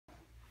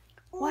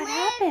What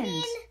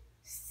happened?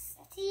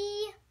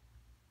 Sea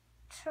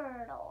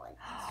turtles.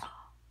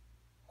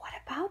 What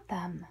about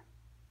them?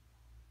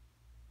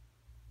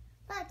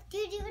 Look, do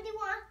you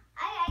want?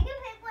 I can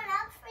pick one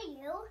up for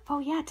you. Oh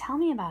yeah, tell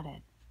me about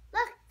it.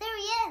 Look, there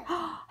he is.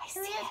 I see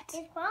There he is. it.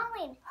 He's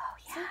crawling. Oh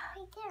yeah. See,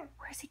 right there.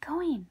 Where's he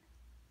going?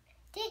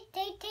 Take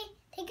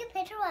a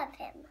picture of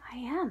him. I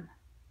am.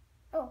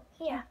 Oh,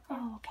 here. Yeah.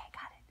 Oh, okay,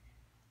 got it.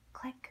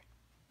 Click.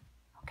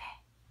 Okay.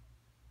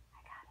 I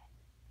got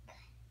it.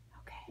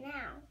 Okay.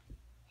 Now,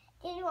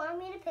 did you want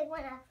me to pick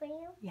one up for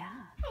you? Yeah.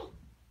 Hey.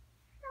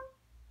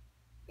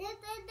 Did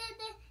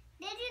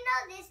you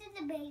know this is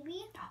a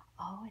baby?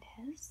 Oh,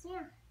 it is?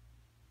 Yeah.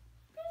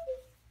 Baby.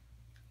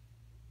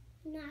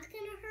 Not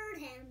gonna hurt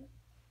him.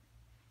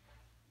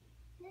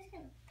 Just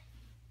gonna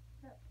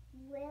look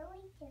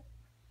really good.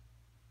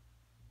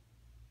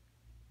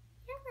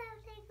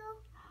 Hello, Tickle.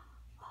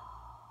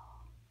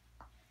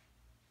 Oh.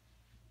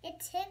 It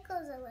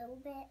tickles a little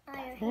bit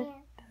on your Does hand.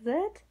 it? Does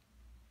it?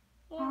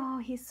 Yeah. Oh,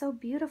 he's so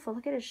beautiful.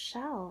 Look at his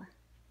shell.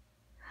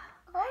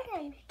 Hold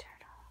him. Baby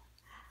turtle.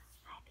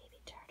 Hi, baby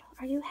turtle.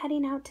 Are you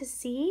heading out to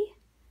sea?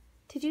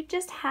 Did you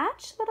just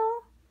hatch,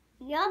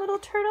 little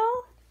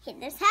turtle? Hit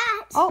this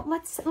hat. Oh,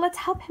 let's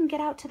help him get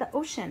out to the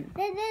ocean.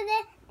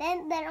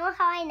 Then know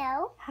how I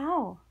know?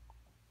 How?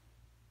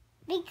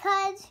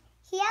 Because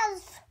he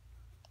has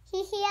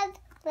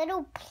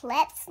little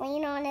pleats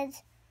laying on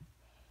his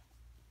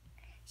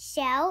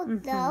shell.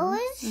 Mhm.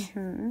 Those.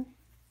 Mhm.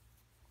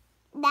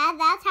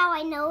 That's how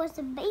I know it's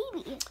a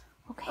baby.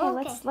 Okay,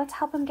 Okay. let's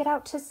help him get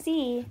out to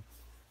sea.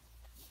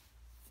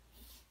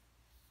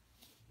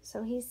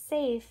 So he's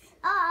safe.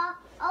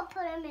 I'll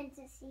put him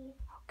into sea.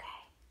 Okay.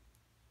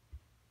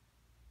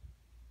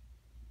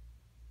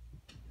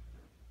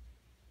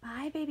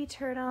 Bye, baby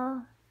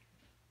turtle.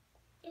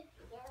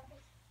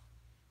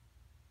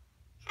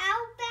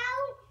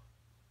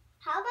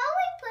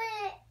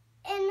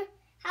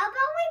 How about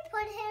we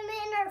put him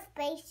in our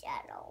space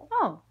shuttle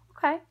Oh,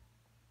 okay.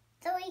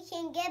 so he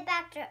can get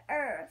back to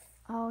Earth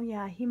Oh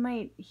yeah, he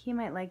might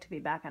like to be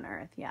back on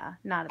Earth. Yeah,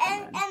 not at the and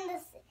moon.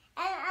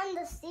 and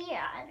the sea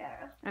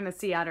otter And the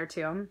sea otter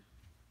too. and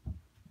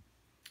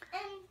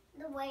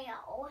the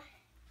whale.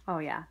 Oh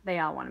yeah, they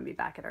all want to be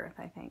back at Earth,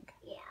 I think.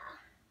 Yeah,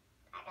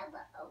 back at the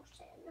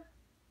ocean.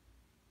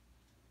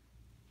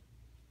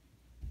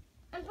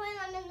 I'm putting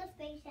them in the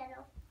space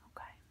shuttle.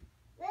 Okay.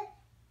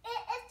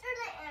 If there's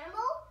an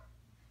animal,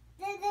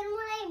 then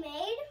what I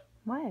made,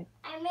 What?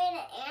 I made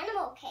an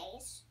animal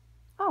case.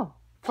 Oh,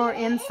 for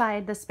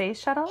inside the space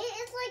shuttle?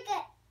 It's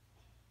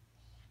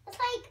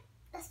like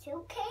a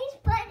suitcase,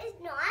 but it's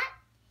not.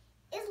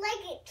 It's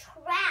like a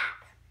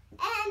trap,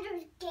 and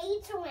there's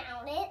gates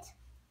around it,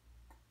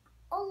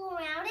 all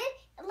around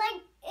it.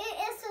 Like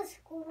it's a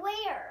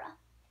square,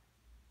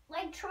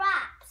 like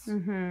traps.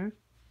 Mm-hmm.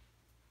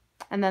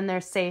 And then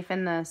they're safe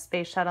in the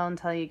space shuttle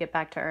until you get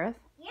back to Earth?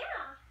 Yeah.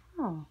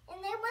 Oh.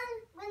 And then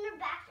when they're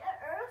back to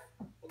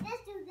Earth, we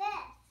just do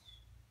this.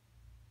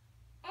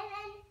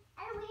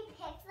 And we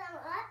pick them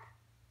up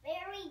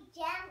very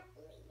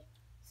gently.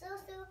 So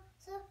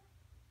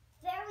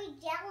very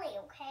gently,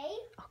 okay?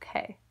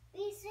 Okay.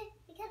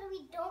 Because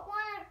we don't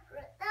want to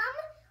hurt them,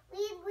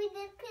 we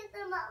just pick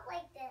them up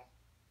like this.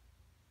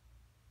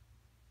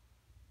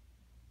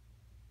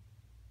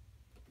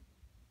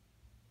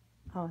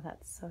 Oh,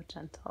 that's so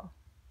gentle.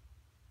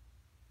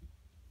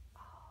 Oh.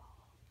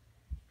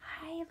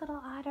 Hi,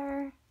 little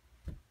otter.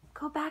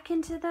 Go back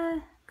into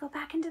the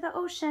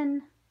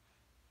ocean.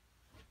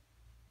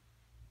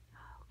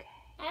 Okay.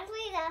 Actually,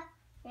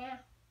 yeah.